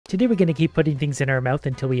Today we're going to keep putting things in our mouth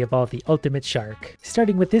until we evolve the ultimate shark.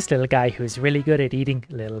 Starting with this little guy who's really good at eating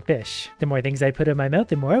little fish. The more things I put in my mouth,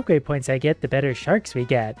 the more upgrade points I get, the better sharks we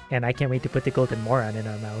get. And I can't wait to put the golden moron in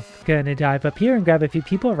our mouth. Gonna dive up here and grab a few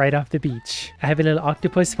people right off the beach. I have a little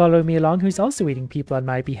octopus following me along who's also eating people on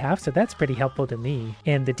my behalf, so that's pretty helpful to me.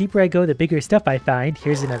 And the deeper I go, the bigger stuff I find.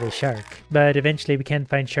 Here's another shark. But eventually we can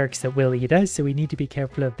find sharks that will eat us, so we need to be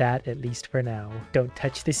careful of that, at least for now. Don't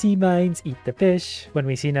touch the sea mines, eat the fish. When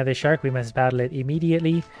we see another shark, we must battle it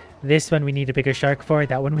immediately. This one we need a bigger shark for,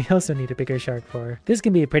 that one we also need a bigger shark for. This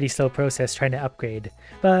can be a pretty slow process trying to upgrade,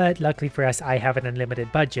 but luckily for us I have an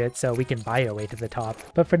unlimited budget so we can buy our way to the top.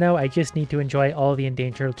 But for now I just need to enjoy all the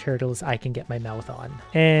endangered turtles I can get my mouth on.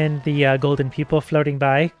 And the golden people floating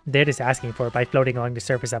by, they're just asking for it by floating along the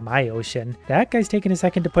surface of my ocean. That guy's taking a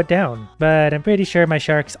second to put down, but I'm pretty sure my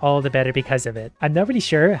shark's all the better because of it. I'm not really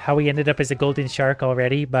sure how we ended up as a golden shark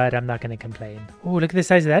already, but I'm not going to complain. Oh, look at the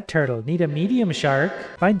size of that turtle. Need a medium shark.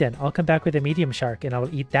 Fine then. I'll come back with a medium shark and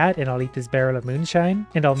I'll eat that, and I'll eat this barrel of moonshine,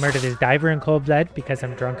 and I'll murder this diver in cold blood because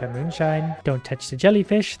I'm drunk on moonshine. Don't touch the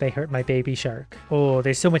jellyfish, they hurt my baby shark. Oh,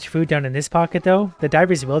 there's so much food down in this pocket though. The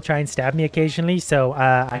divers will try and stab me occasionally, so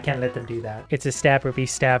I can't let them do that. It's a stab or be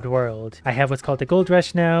stabbed world. I have what's called the gold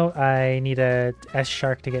rush now. I need a S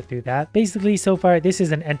shark to get through that. Basically, so far this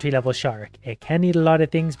is an entry-level shark. It can eat a lot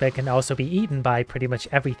of things, but it can also be eaten by pretty much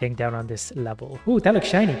everything down on this level. Ooh, that looks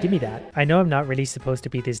shiny. Give me that. I know I'm not really supposed to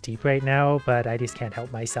be this deep right now, but I just can't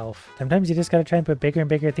help myself. Sometimes you just gotta try and put bigger and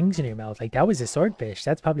bigger things in your mouth. Like that was a swordfish.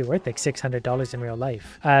 That's probably worth like $600 in real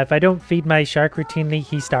life. If I don't feed my shark routinely,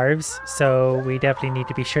 he starves. So we definitely need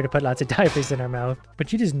to be sure to put lots of divers in our mouth.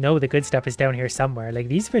 But you just know the good stuff is down here somewhere. Like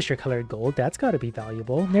these fish are colored gold. That's gotta be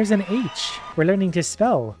valuable. There's an H. We're learning to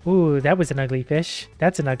spell. Ooh, that was an ugly fish.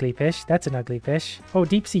 That's an ugly fish. That's an ugly fish. Oh,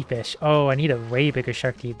 deep sea fish. Oh, I need a way bigger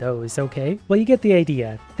shark to eat those. Okay. Well, you get the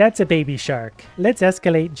idea. That's a baby shark. Let's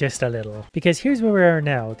escalate just a little. Because here's where we are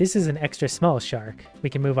now. This is an extra small shark. We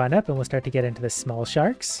can move on up and we'll start to get into the small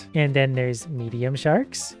sharks. And then there's medium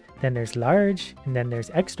sharks. Then there's large, and then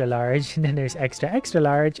there's extra large, and then there's extra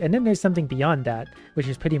large, and then there's something beyond that, which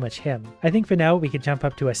is pretty much him. I think for now we could jump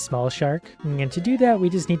up to a small shark, and to do that we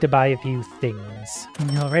just need to buy a few things.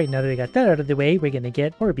 Alright, now that we got that out of the way, we're gonna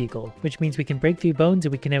get Orbeagle, which means we can break through bones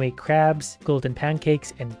and we can now eat crabs, golden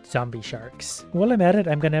pancakes, and zombie sharks. While I'm at it,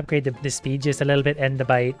 I'm gonna upgrade the speed just a little bit and the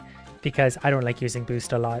bite, because I don't like using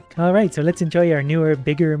boost a lot. Alright, so let's enjoy our newer,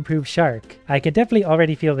 bigger, improved shark. I can definitely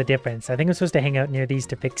already feel the difference. I think I'm supposed to hang out near these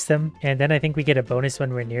to fix them, and then I think we get a bonus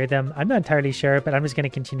when we're near them. I'm not entirely sure, but I'm just going to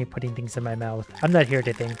continue putting things in my mouth. I'm not here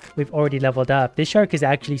to think. We've already leveled up. This shark is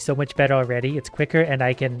actually so much better already. It's quicker, and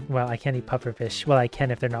I can, well, I can't eat pufferfish. Well, I can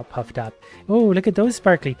if they're not puffed up. Oh, look at those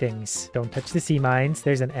sparkly things. Don't touch the sea mines.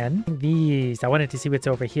 There's an N. These. I wanted to see what's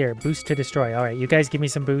over here. Boost to destroy. Alright, you guys give me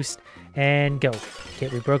some boost, and go. Okay,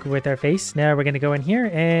 we broke it with our face. Now we're gonna go in here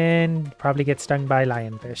and probably get stung by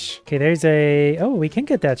lionfish. Okay, there's a... Oh, we can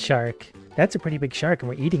get that shark. That's a pretty big shark and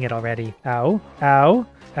we're eating it already. Ow, ow,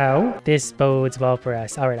 ow. This bodes well for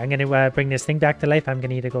us. All right, I'm gonna bring this thing back to life. I'm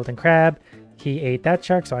gonna eat a golden crab. He ate that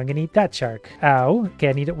shark, so I'm gonna eat that shark. Ow. Okay,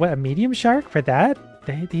 I need a medium shark for that?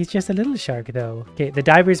 He's just a little shark though. Okay, the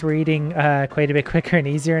divers were eating quite a bit quicker and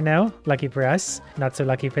easier now. Lucky for us. Not so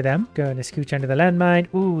lucky for them. Gonna scooch under the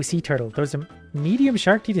landmine. Ooh, sea turtle. Those are medium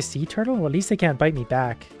shark to eat a sea turtle? Well, at least they can't bite me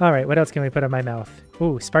back. Alright, what else can we put on my mouth?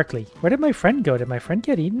 Ooh, sparkly. Where did my friend go? Did my friend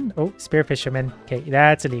get eaten? Oh, spear fisherman. Okay,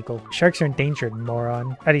 that's illegal. Sharks are endangered,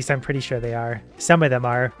 moron. At least I'm pretty sure they are. Some of them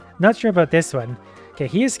are. Not sure about this one. Okay,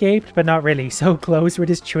 he escaped, but not really. So close, we're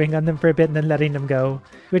just chewing on them for a bit and then letting them go.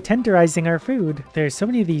 We're tenderizing our food. There's so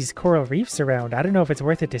many of these coral reefs around. I don't know if it's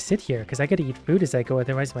worth it to sit here, because I gotta eat food as I go,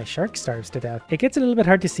 otherwise my shark starves to death. It gets a little bit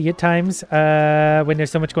hard to see at times when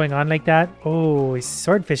there's so much going on like that. Oh,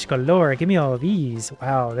 swordfish galore. Give me all of these.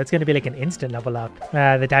 Wow, that's gonna be like an instant level up.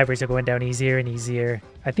 The divers are going down easier and easier.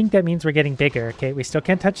 I think that means we're getting bigger. Okay, we still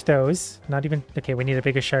can't touch those. Not even... Okay, we need a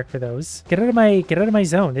bigger shark for those. Get out of my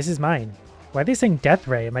zone. This is mine. Why are they saying death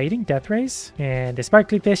ray? Am I eating death rays? And a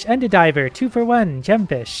sparkly fish and a diver. 2 for 1.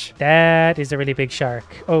 Gemfish. That is a really big shark.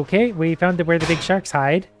 Okay, we found where the big sharks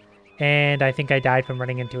hide. And I think I died from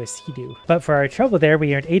running into a sea-doo. But for our trouble there,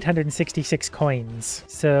 we earned 866 coins.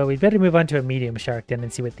 So we'd better move on to a medium shark then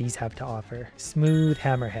and see what these have to offer. Smooth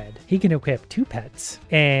hammerhead. He can equip 2 pets.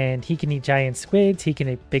 And he can eat giant squids, he can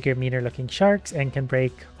eat bigger, meaner looking sharks, and can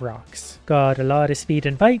break rocks. Got a lot of speed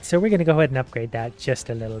and bite, so we're going to go ahead and upgrade that just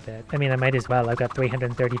a little bit. I mean, I might as well. I've got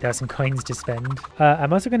 330,000 coins to spend.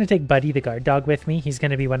 I'm also going to take Buddy the guard dog with me. He's going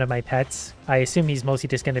to be one of my pets. I assume he's mostly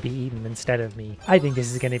just going to be eaten instead of me. I think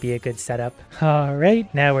this is going to be a good good setup.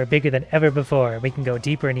 Alright, now we're bigger than ever before. We can go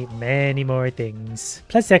deeper and eat many more things.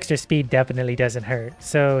 Plus extra speed definitely doesn't hurt.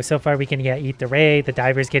 So far we can eat the ray. The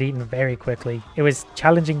divers get eaten very quickly. It was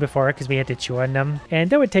challenging before because we had to chew on them. And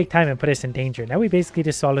that would take time and put us in danger. Now we basically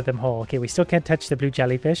just swallow them whole. Okay, we still can't touch the blue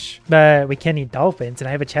jellyfish. But we can eat dolphins. And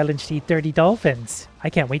I have a challenge to eat 30 dolphins. I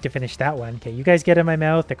can't wait to finish that one. Okay, you guys get in my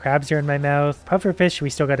mouth. The crabs are in my mouth. Pufferfish, we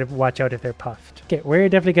still got to watch out if they're puffed. Okay, we're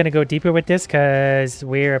definitely going to go deeper with this because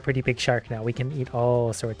we're a pretty big shark now. We can eat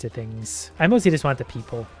all sorts of things. I mostly just want the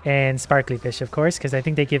people. And sparkly fish, of course, because I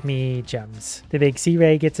think they give me gems. The big sea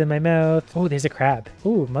ray gets in my mouth. Oh, there's a crab.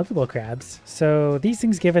 Oh, multiple crabs. So these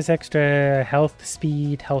things give us extra health,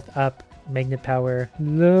 speed, health up, magnet power.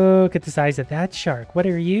 Look at the size of that shark. What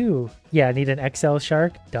are you? Yeah, I need an XL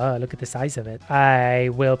shark. Duh, look at the size of it. I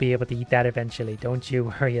will be able to eat that eventually. Don't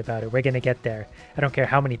you worry about it. We're gonna get there. I don't care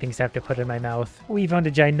how many things I have to put in my mouth. We found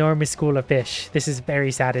a ginormous school of fish. This is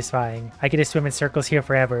very satisfying. I get to swim in circles here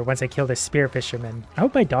forever once I kill the spear fisherman. I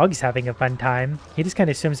hope my dog's having a fun time. He just kind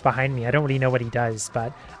of swims behind me. I don't really know what he does,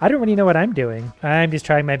 but I don't really know what I'm doing. I'm just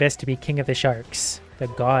trying my best to be king of the sharks. The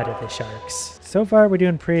god of the sharks. So far, we're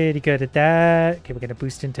doing pretty good at that. Okay, we're going to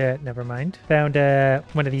boost into it. Never mind. Found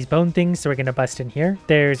one of these bone things, so we're going to bust in here.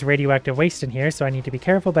 There's radioactive waste in here, so I need to be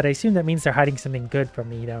careful, but I assume that means they're hiding something good from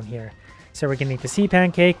me down here. So we're going to eat the sea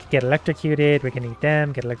pancake, get electrocuted. We're going to eat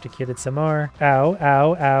them, get electrocuted some more. Ow,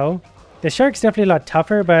 ow, ow. The shark's definitely a lot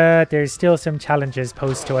tougher, but there's still some challenges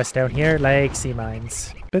posed to us down here, like sea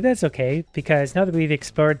mines. But that's okay, because now that we've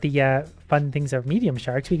explored the fun things of medium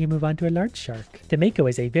sharks, we can move on to a large shark. The mako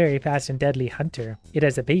is a very fast and deadly hunter. It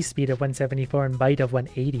has a base speed of 174 and bite of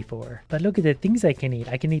 184. But look at the things I can eat.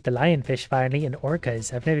 I can eat the lionfish finally and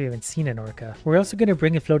orcas. I've never even seen an orca. We're also going to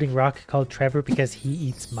bring a floating rock called Trevor because he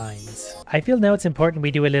eats mines. I feel now it's important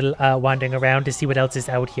we do a little wandering around to see what else is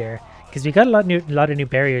out here. Because we got a lot of new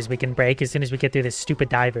barriers we can break as soon as we get through the stupid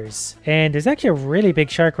divers. And there's actually a really big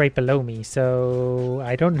shark right below me, so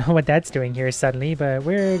I don't know what that's doing here suddenly, but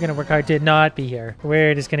we're going to work hard to not be here.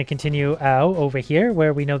 We're just going to continue over here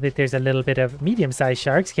where we know that there's a little bit of medium-sized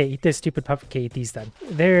sharks. Okay, eat this stupid puff. Okay, eat these then.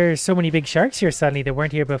 There's so many big sharks here suddenly that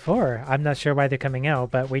weren't here before. I'm not sure why they're coming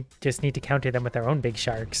out, but we just need to counter them with our own big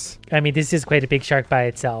sharks. I mean, this is quite a big shark by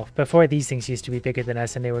itself. Before, these things used to be bigger than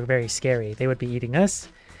us and they were very scary. They would be eating us.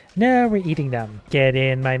 Now we're eating them. Get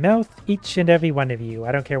in my mouth, each and every one of you.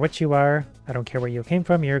 I don't care what you are. I don't care where you came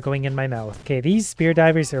from. You're going in my mouth. Okay, these spear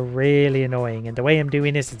divers are really annoying. And the way I'm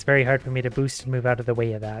doing this, it's very hard for me to boost and move out of the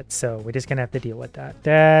way of that. So we're just going to have to deal with that.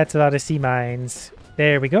 That's a lot of sea mines.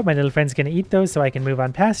 There we go. My little friend's going to eat those so I can move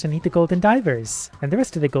on past and eat the golden divers. And the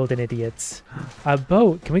rest of the golden idiots. A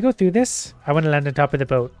boat. Can we go through this? I want to land on top of the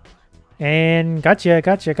boat. And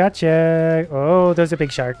gotcha. Oh, those are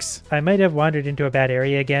big sharks. I might have wandered into a bad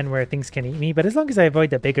area again where things can eat me, but as long as I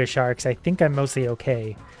avoid the bigger sharks, I think I'm mostly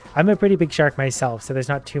okay. I'm a pretty big shark myself, so there's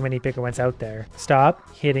not too many bigger ones out there.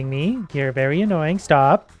 Stop hitting me. You're very annoying.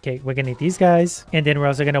 Stop. Okay, we're gonna eat these guys. And then we're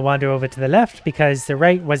also gonna wander over to the left because the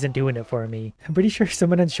right wasn't doing it for me. I'm pretty sure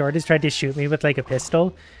someone on shore has tried to shoot me with like a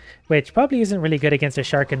pistol, which probably isn't really good against a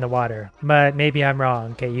shark in the water, but maybe I'm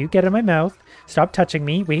wrong. Okay, you get in my mouth. Stop touching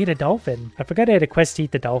me. We ate a dolphin. I forgot I had a quest to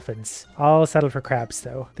eat the dolphins. I'll settle for crabs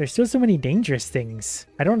though. There's still so many dangerous things.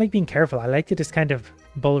 I don't like being careful. I like to just kind of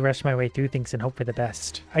bull rush my way through things and hope for the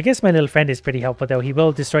best. I guess my little friend is pretty helpful though. He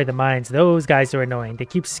will destroy the mines. Those guys are annoying. They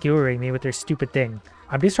keep skewering me with their stupid thing.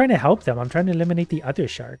 I'm just trying to help them. I'm trying to eliminate the other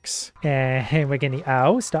sharks. And we're gonna...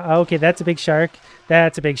 Ow, stop. Oh, okay, that's a big shark.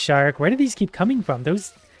 That's a big shark. Where do these keep coming from?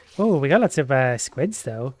 Those... Oh, we got lots of squids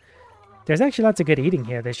though. There's actually lots of good eating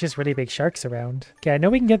here. There's just really big sharks around. Okay, I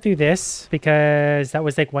know we can get through this because that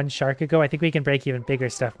was like one shark ago. I think we can break even bigger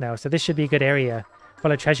stuff now. So this should be a good area.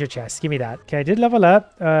 Full of treasure chests. Give me that. Okay, I did level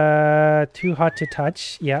up. Too hot to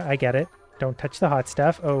touch. Yeah, I get it. Don't touch the hot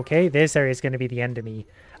stuff. Okay, this area is going to be the end of me.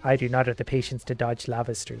 I do not have the patience to dodge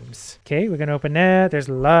lava streams. Okay, we're going to open that. There's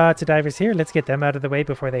lots of divers here. Let's get them out of the way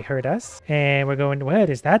before they hurt us. And we're going... What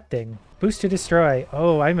is that thing? Boost to destroy.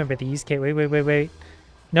 Oh, I remember these. Okay, wait.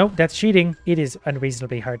 Nope, that's cheating. It is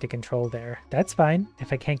unreasonably hard to control there. That's fine.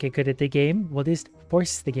 If I can't get good at the game, we'll just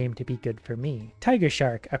force the game to be good for me. Tiger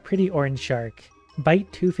shark, a pretty orange shark. Bite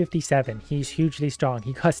 257. He's hugely strong.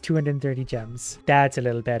 He costs 230 gems. That's a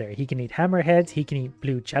little better. He can eat hammerheads, he can eat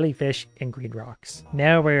blue jellyfish, and green rocks.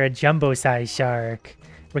 Now we're a jumbo-sized shark.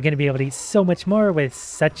 We're going to be able to eat so much more with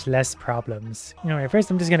such less problems. Alright, first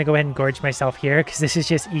I'm just going to go ahead and gorge myself here because this is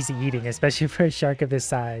just easy eating, especially for a shark of this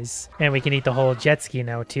size. And we can eat the whole jet ski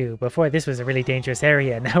now too. Before this was a really dangerous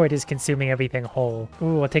area, now we're just consuming everything whole.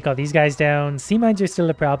 Ooh, I'll take all these guys down. Sea mines are still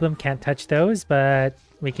a problem, can't touch those, but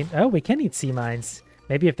we can... Oh, we can eat sea mines.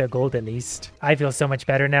 Maybe if they're gold at least. I feel so much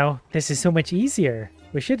better now. This is so much easier.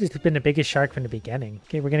 We should have been the biggest shark from the beginning.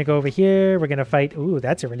 Okay, we're gonna go over here. We're gonna fight. Ooh,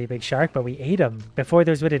 that's a really big shark, but we ate him. Before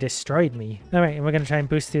those would have destroyed me. All right, and we're gonna try and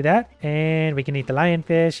boost through that. And we can eat the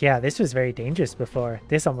lionfish. Yeah, this was very dangerous before.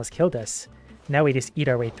 This almost killed us. Now we just eat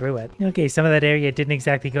our way through it. Okay, some of that area didn't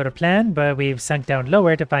exactly go to plan, but we've sunk down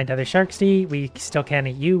lower to find other sharks to eat. We still can't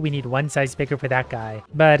eat you. We need one size bigger for that guy.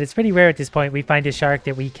 But it's pretty rare at this point we find a shark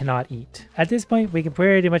that we cannot eat. At this point, we can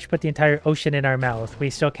pretty much put the entire ocean in our mouth. We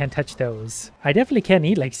still can't touch those. I definitely can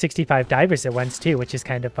eat like 65 divers at once too, which is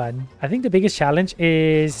kind of fun. I think the biggest challenge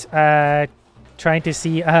is trying to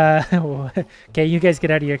see okay, you guys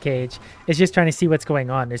get out of your cage. It's just trying to see what's going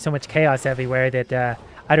on. There's so much chaos everywhere that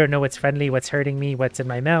I don't know what's friendly, what's hurting me, what's in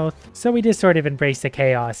my mouth. So we just sort of embrace the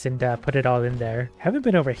chaos and put it all in there. Haven't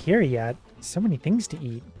been over here yet. So many things to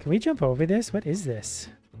eat. Can we jump over this? What is this?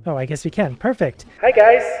 Oh, I guess we can. Perfect. Hi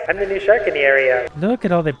guys, I'm the new shark in the area. Look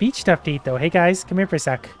at all the beach stuff to eat though. Hey guys, come here for a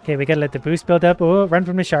sec. Okay, we gotta let the boost build up. Oh, run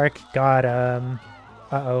from the shark. Got him.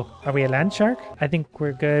 Uh-oh. Are we a land shark? I think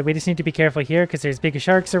we're good. We just need to be careful here because there's bigger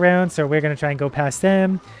sharks around, so we're going to try and go past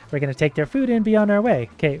them. We're going to take their food and be on our way.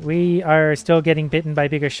 Okay, we are still getting bitten by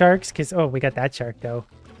bigger sharks because... Oh, we got that shark, though.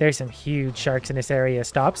 There's some huge sharks in this area.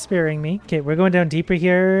 Stop spearing me. Okay, we're going down deeper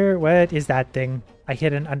here. What is that thing? I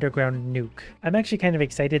hit an underground nuke. I'm actually kind of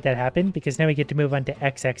excited that happened because now we get to move on to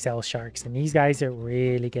XXL sharks, and these guys are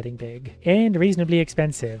really getting big and reasonably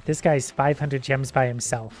expensive. This guy's 500 gems by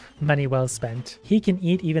himself. Money well spent. He can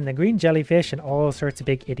eat even the green jellyfish and all sorts of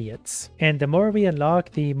big idiots. And the more we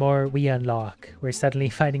unlock, the more we unlock. We're suddenly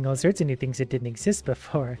finding all sorts of new things that didn't exist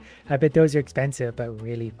before. I bet those are expensive, but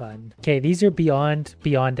really fun. Okay, these are beyond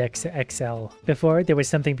XXL. Before, there was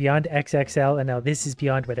something beyond XXL, and now this is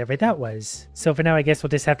beyond whatever that was. So for now, I guess we'll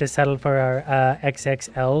just have to settle for our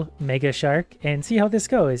XXL Mega Shark and see how this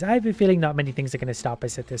goes. I have a feeling not many things are going to stop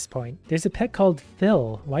us at this point. There's a pet called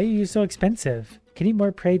Phil. Why are you so expensive? Can eat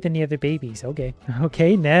more prey than the other babies. Okay.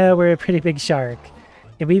 Okay, now we're a pretty big shark.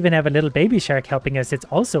 And we even have a little baby shark helping us. It's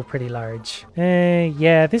also pretty large.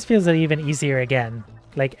 Yeah, this feels even easier again.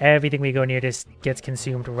 Like everything we go near just gets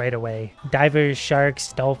consumed right away. Divers,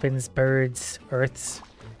 sharks, dolphins, birds, earths.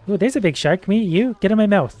 Oh, there's a big shark. Me, you, get in my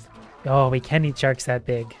mouth. Oh, we can eat sharks that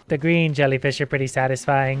big. The green jellyfish are pretty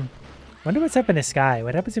satisfying. Wonder what's up in the sky.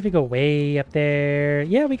 What happens if we go way up there?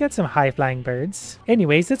 Yeah, we got some high-flying birds.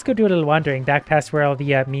 Anyways, let's go do a little wandering back past where all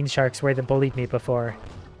the mean sharks were that bullied me before.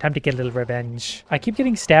 Time to get a little revenge. I keep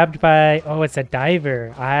getting stabbed by... Oh, it's a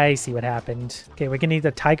diver. I see what happened. Okay, we're gonna need the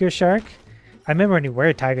tiger shark. I remember when we were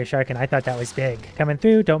a tiger shark and I thought that was big. Coming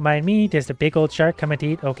through, don't mind me. There's a big old shark coming to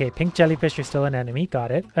eat. Okay, pink jellyfish are still an enemy.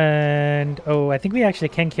 Got it. And, oh, I think we actually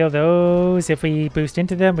can kill those. If we boost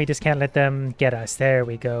into them, we just can't let them get us. There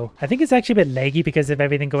we go. I think it's actually a bit laggy because of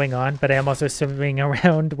everything going on, but I am also swimming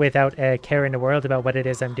around without a care in the world about what it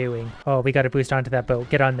is I'm doing. Oh, we got to boost onto that boat.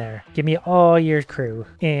 Get on there. Give me all your crew.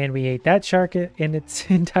 And we ate that shark in its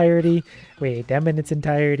entirety. We ate them in its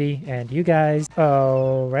entirety. And you guys.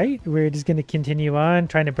 All right, we're just going to continue on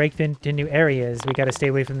trying to break into new areas. We got to stay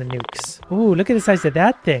away from the nukes. Ooh, look at the size of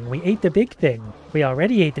that thing. We ate the big thing. We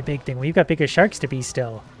already ate the big thing. We've got bigger sharks to be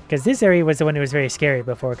still. Because this area was the one that was very scary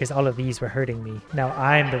before because all of these were hurting me. Now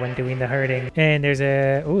I'm the one doing the hurting. And there's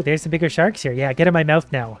a... Oh, there's some bigger sharks here. Yeah, get in my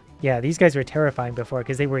mouth now. Yeah, these guys were terrifying before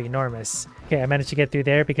because they were enormous. Okay, I managed to get through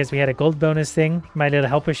there because we had a gold bonus thing. My little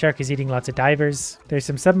helper shark is eating lots of divers. There's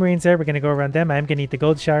some submarines there. We're going to go around them. I'm going to eat the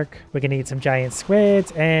gold shark. We're going to eat some giant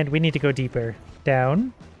squids. And we need to go deeper.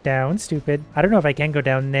 Down. Down. Stupid. I don't know if I can go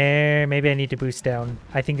down there. Maybe I need to boost down.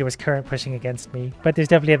 I think there was current pushing against me. But there's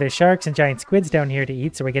definitely other sharks and giant squids down here to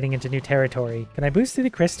eat, so we're getting into new territory. Can I boost through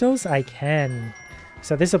the crystals? I can.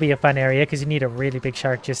 So this will be a fun area because you need a really big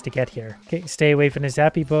shark just to get here. Okay, stay away from the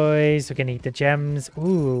zappy boys. We're gonna eat the gems.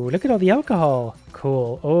 Ooh, look at all the alcohol.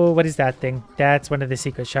 Cool. Oh, what is that thing? That's one of the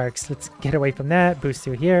secret sharks. Let's get away from that. Boost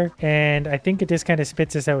through here. And I think it just kind of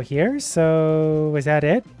spits us out here. So was that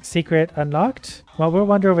it? Secret unlocked? Well, we'll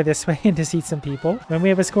wander over this way and just eat some people. When we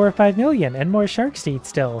have a score of 5 million and more sharks to eat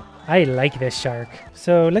still. I like this shark.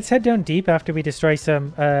 So let's head down deep after we destroy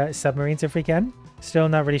some submarines if we can. Still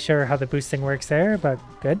not really sure how the boosting works there, but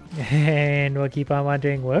good. And we'll keep on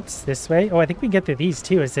wandering. Whoops, this way. Oh, I think we can get through these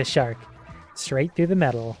too as this shark. Straight through the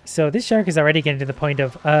metal. So this shark is already getting to the point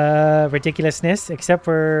of ridiculousness, except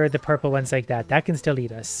for the purple ones like that. That can still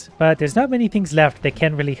eat us. But there's not many things left that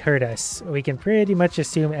can really hurt us. We can pretty much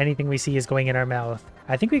assume anything we see is going in our mouth.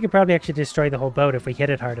 I think we could probably actually destroy the whole boat if we hit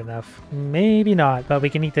it hard enough. Maybe not, but we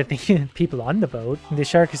can eat the people on the boat. The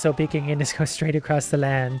shark is so big it can just go straight across the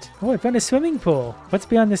land. Oh, I found a swimming pool. What's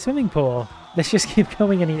beyond the swimming pool? Let's just keep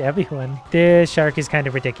going and eat everyone. This shark is kind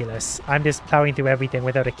of ridiculous. I'm just plowing through everything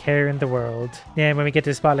without a care in the world. And when we get to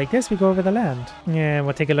a spot like this, we go over the land. And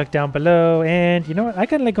we'll take a look down below. And you know what? I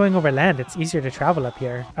kind of like going over land. It's easier to travel up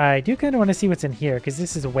here. I do kind of want to see what's in here because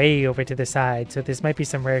this is way over to the side. So this might be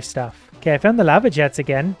some rare stuff. Okay, I found the lava jets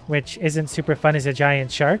again, which isn't super fun as a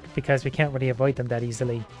giant shark because we can't really avoid them that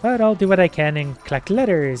easily. But I'll do what I can and collect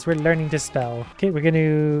letters. We're learning to spell. Okay, we're going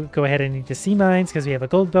to go ahead and eat the sea mines because we have a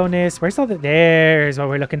gold bonus. Where's all the... There's what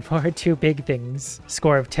we're looking for. 2 big things.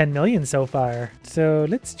 Score of 10 million so far. So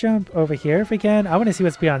let's jump over here if we can. I want to see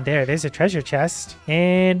what's beyond there. There's a treasure chest.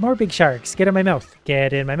 And more big sharks. Get in my mouth.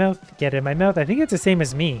 Get in my mouth. Get in my mouth. I think it's the same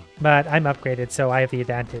as me, but I'm upgraded, so I have the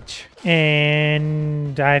advantage.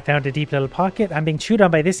 And I found a deep little pocket. I'm being chewed on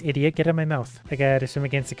by this idiot. Get in my mouth. I gotta swim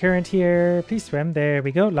against the current here. Please swim. There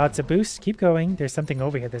we go. Lots of boost. Keep going. There's something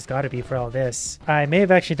over here. There's gotta be for all this. I may have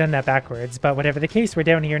actually done that backwards, but whatever the case, we're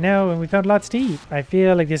down here now and we found lots to eat. I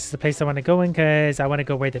feel like this is the place I want to go in because I want to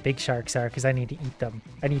go where the big sharks are because I need to eat them.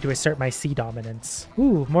 I need to assert my sea dominance.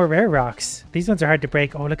 Ooh, more rare rocks. These ones are hard to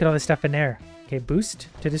break. Oh, look at all the stuff in there. Okay, boost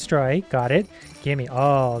to destroy. Got it. Give me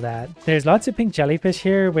all that. There's lots of pink jellyfish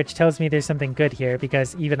here, which tells me there's something good here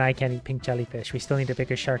because even I can't eat pink jellyfish. We still need a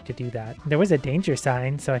bigger shark to do that. There was a danger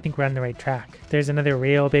sign, so I think we're on the right track. There's another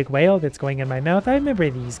real big whale that's going in my mouth. I remember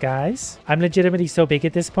these guys. I'm legitimately so big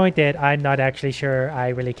at this point that I'm not actually sure I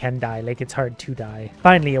really can die. Like, it's hard to die.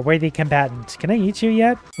 Finally, a worthy combatant. Can I eat you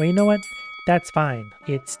yet? Well, you know what? That's fine.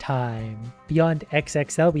 It's time. Beyond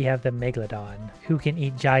XXL, we have the Megalodon, who can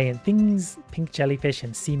eat giant things, pink jellyfish,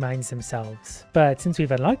 and sea mines themselves. But since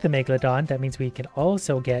we've unlocked the Megalodon, that means we can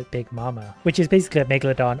also get Big Mama, which is basically a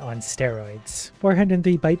Megalodon on steroids.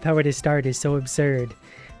 403 byte power to start is so absurd.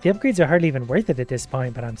 The upgrades are hardly even worth it at this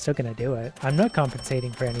point, but I'm still gonna do it. I'm not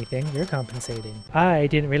compensating for anything, you're compensating. I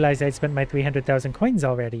didn't realize I'd spent my 300,000 coins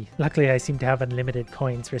already. Luckily, I seem to have unlimited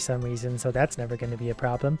coins for some reason, so that's never gonna be a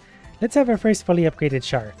problem. Let's have our first fully upgraded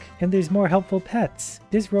shark. And there's more helpful pets.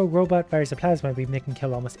 This rogue robot fires a plasma beam that can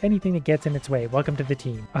kill almost anything that gets in its way. Welcome to the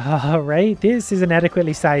team. Alright, this is an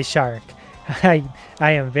adequately sized shark. I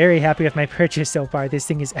am very happy with my purchase so far. This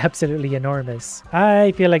thing is absolutely enormous.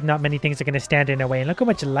 I feel like not many things are going to stand in our way. And look how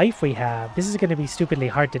much life we have. This is going to be stupidly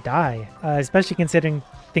hard to die. Especially considering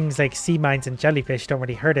things like sea mines and jellyfish don't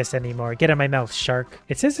really hurt us anymore. Get in my mouth, shark.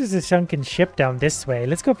 It says there's a sunken ship down this way.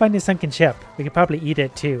 Let's go find a sunken ship. We could probably eat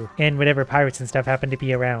it too. And whatever pirates and stuff happen to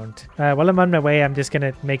be around. While I'm on my way, I'm just going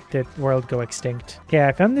to make the world go extinct. Okay,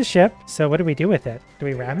 I found the ship. So what do we do with it? Do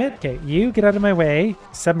we ram it? Okay, you get out of my way.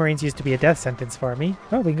 Submarines used to be a death sentence for me.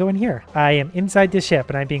 Oh, we can go in here. I am inside the ship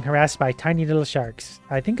and I'm being harassed by tiny little sharks.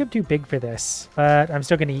 I think I'm too big for this, but I'm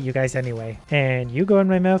still going to eat you guys anyway. And you go in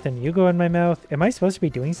my mouth and you go in my mouth. Am I supposed to be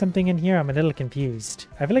doing something in here? I'm a little confused.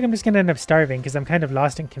 I feel like I'm just going to end up starving because I'm kind of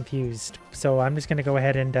lost and confused. So I'm just going to go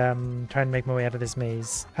ahead and try and make my way out of this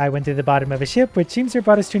maze. I went to the bottom of a ship, which seems to have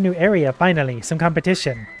brought us to a new area. Finally, some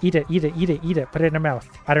competition. Eat it, eat it, eat it, eat it. Put it in our mouth.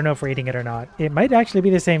 I don't know if we're eating it or not. It might actually be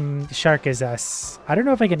the same shark as us. I don't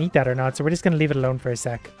know if I can eat that or not, so we're just going to leave it alone for a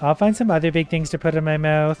sec. I'll find some other big things to put in my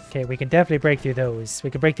mouth. Okay, we can definitely break through those. We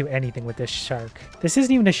can break through anything with this shark. This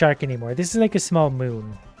isn't even a shark anymore. This is like a small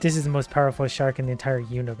moon. This is the most powerful shark in the entire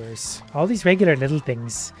universe. All these regular little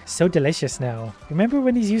things. So delicious now. Remember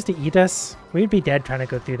when these used to eat us? We'd be dead trying to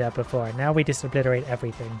go through that before. Now we just obliterate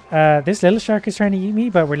everything. This little shark is trying to eat me,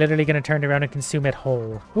 but we're literally going to turn around and consume it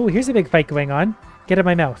whole. Oh, here's a big fight going on. Get in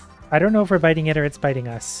my mouth. I don't know if we're biting it or it's biting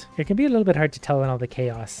us. It can be a little bit hard to tell in all the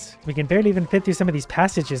chaos. We can barely even fit through some of these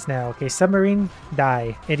passages now. Okay, submarine,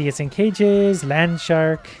 die. Idiots in cages, land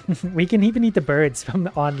shark. We can even eat the birds from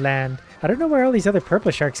on land. I don't know where all these other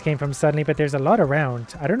purple sharks came from suddenly, but there's a lot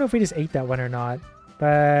around. I don't know if we just ate that one or not,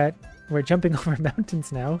 but we're jumping over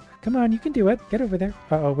mountains now. Come on, you can do it. Get over there.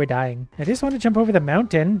 Uh-oh, we're dying. I just want to jump over the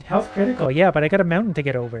mountain. Health critical. Yeah, but I got a mountain to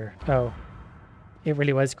get over. Oh. It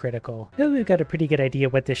really was critical. Now we've got a pretty good idea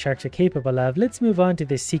what the sharks are capable of. Let's move on to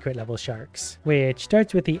the secret level sharks, which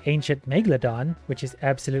starts with the ancient Megalodon, which is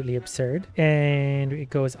absolutely absurd, and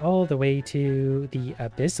it goes all the way to the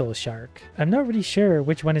abyssal shark. I'm not really sure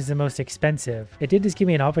which one is the most expensive. It did just give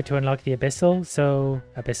me an offer to unlock the abyssal, so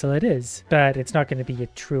abyssal it is, but it's not going to be a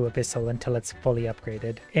true abyssal until it's fully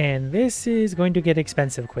upgraded. And this is going to get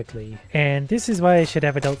expensive quickly, and this is why I should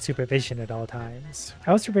have adult supervision at all times.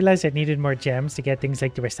 I also realized I needed more gems to get things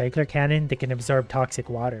like the recycler cannon that can absorb toxic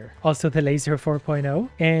water. Also the laser 4.0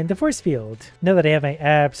 and the force field. Now that I have my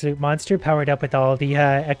absolute monster powered up with all the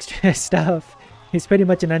extra stuff, He's pretty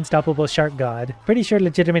much an unstoppable shark god. Pretty sure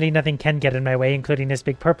legitimately nothing can get in my way, including this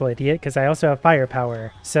big purple idiot, because I also have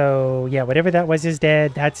firepower. So yeah, whatever that was is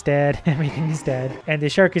dead. That's dead. Everything is dead. And the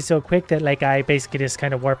shark is so quick that like I basically just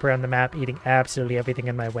kind of warp around the map, eating absolutely everything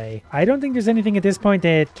in my way. I don't think there's anything at this point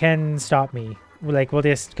that can stop me. Like, we'll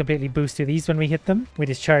just completely boost through these when we hit them. We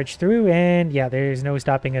just charge through, and yeah, there's no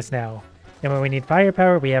stopping us now. And when we need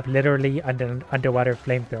firepower, we have literally an underwater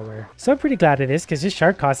flamethrower. So I'm pretty glad of this, because this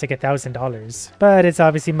shark costs like $1,000. But it's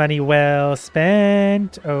obviously money well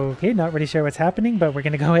spent. Okay, not really sure what's happening, but we're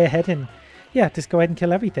going to go ahead and, yeah, just go ahead and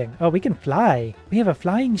kill everything. Oh, we can fly. We have a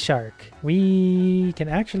flying shark. We can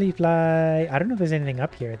actually fly. I don't know if there's anything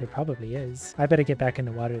up here. There probably is. I better get back in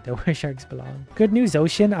the water, though, where sharks belong. Good news,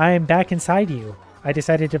 ocean. I am back inside you. I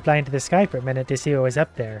decided to fly into the sky for a minute to see what was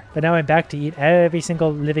up there. But now I'm back to eat every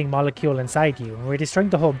single living molecule inside you. And we're destroying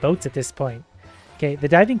the whole boats at this point. Okay, the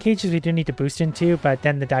diving cages we do need to boost into, but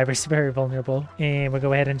then the diver's very vulnerable. And we'll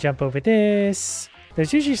go ahead and jump over this.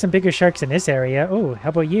 There's usually some bigger sharks in this area. Oh, how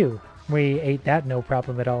about you? We ate that no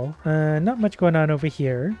problem at all. Not much going on over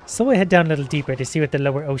here. So we'll head down a little deeper to see what the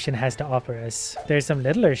lower ocean has to offer us. There's some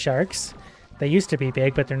littler sharks. They used to be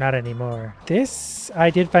big, but they're not anymore. This,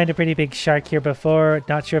 I did find a pretty big shark here before.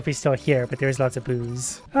 Not sure if he's still here, but there's lots of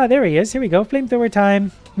booze. Ah, there he is. Here we go. Flamethrower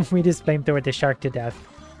time. We just flamethrowered the shark to death.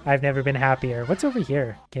 I've never been happier. What's over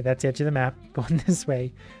here? Okay, that's the edge of the map. Going this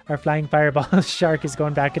way. Our flying fireball shark is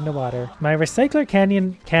going back in the water. My recycler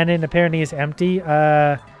cannon apparently is empty.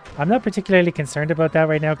 I'm not particularly concerned about that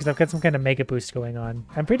right now because I've got some kind of mega boost going on.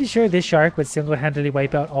 I'm pretty sure this shark would single-handedly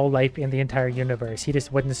wipe out all life in the entire universe. He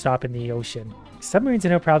just wouldn't stop in the ocean. Submarines are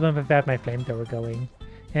no problem if I have my flamethrower going.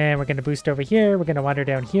 And we're going to boost over here. We're going to wander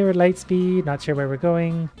down here at light speed. Not sure where we're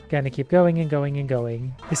going. Going to keep going and going and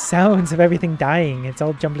going. The sounds of everything dying. It's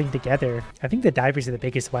all jumbling together. I think the divers are the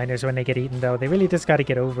biggest whiners when they get eaten though. They really just got to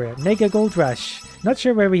get over it. Mega Gold Rush. Not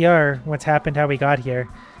sure where we are, what's happened, how we got here.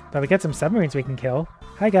 But we got some submarines we can kill.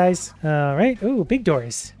 Hi guys. Alright. Ooh, big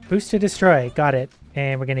doors. Boost to destroy. Got it.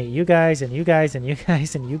 And we're gonna eat you guys and you guys and you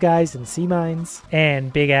guys and you guys and sea mines.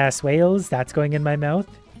 And big ass whales. That's going in my mouth.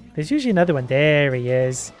 There's usually another one. There he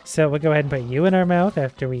is. So we'll go ahead and put you in our mouth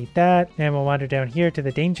after we eat that. And we'll wander down here to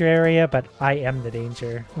the danger area, but I am the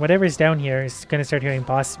danger. Whatever's down here is going to start hearing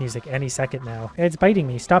boss music any second now. It's biting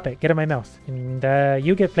me. Stop it. Get in my mouth. And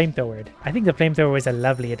you get flamethrowered. I think the flamethrower was a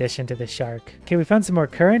lovely addition to the shark. Okay, we found some more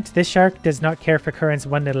current. This shark does not care for currents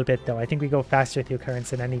one little bit though. I think we go faster through currents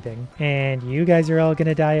than anything. And you guys are all going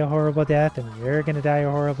to die a horrible death. And you're going to die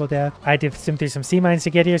a horrible death. I did swim through some sea mines to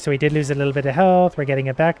get here, so we did lose a little bit of health. We're getting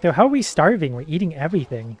it back though. How are we starving? We're eating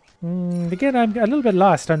everything. Again, I'm a little bit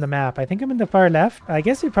lost on the map. I think I'm in the far left. I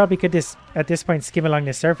guess we probably could just, at this point, skim along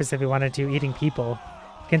the surface if we wanted to, eating people.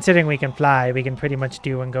 Considering we can fly, we can pretty much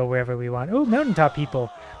do and go wherever we want. Oh, mountaintop people.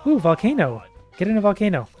 Ooh, volcano. Get in a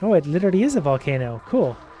volcano. Oh, it literally is a volcano.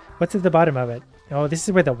 Cool. What's at the bottom of it? Oh, this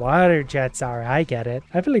is where the water jets are. I get it.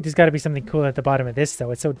 I feel like there's got to be something cool at the bottom of this, though.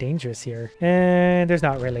 It's so dangerous here. And there's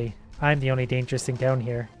not really. I'm the only dangerous thing down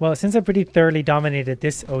here. Well, since I've pretty thoroughly dominated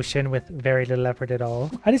this ocean with very little effort at all,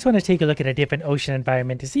 I just want to take a look at a different ocean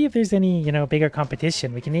environment to see if there's any, you know, bigger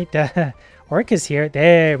competition. We can eat orcas here.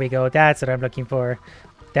 There we go. That's what I'm looking for.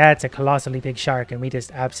 That's a colossally big shark, and we just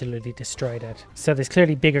absolutely destroyed it. So there's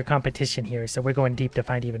clearly bigger competition here, so we're going deep to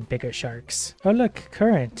find even bigger sharks. Oh look,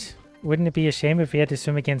 current. Wouldn't it be a shame if we had to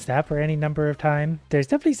swim against that for any number of time? There's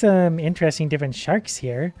definitely some interesting different sharks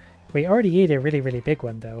here. We already ate a really, really big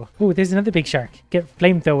one, though. Ooh, there's another big shark. Get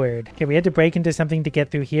flamethrowered. Okay, we had to break into something to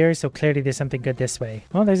get through here, so clearly there's something good this way.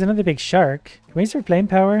 Well, there's another big shark. Can we start flame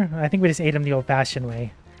power? I think we just ate him the old-fashioned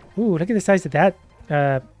way. Ooh, look at the size of that.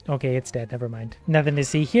 Okay, it's dead. Never mind. Nothing to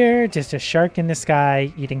see here. Just a shark in the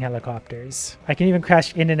sky eating helicopters. I can even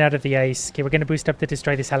crash in and out of the ice. Okay, we're going to boost up to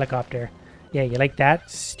destroy this helicopter. Yeah, you like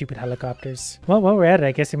that? Stupid helicopters. Well, while we're at it,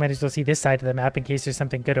 I guess we might as well see this side of the map in case there's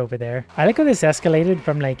something good over there. I like how this escalated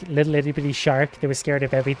from like little itty bitty shark that was scared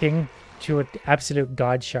of everything to an absolute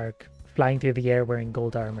god shark flying through the air wearing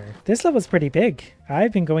gold armor. This level's pretty big.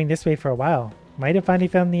 I've been going this way for a while. Might have finally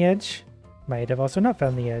found the edge. Might have also not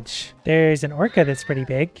found the edge. There's an orca that's pretty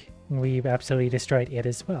big. We've absolutely destroyed it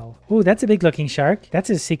as well. Ooh, that's a big looking shark. That's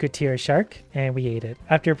a secret tier shark, and we ate it.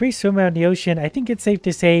 After a brief swim around the ocean, I think it's safe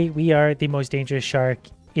to say we are the most dangerous shark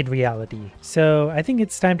in reality. So I think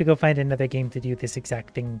it's time to go find another game to do this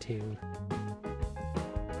exact thing to.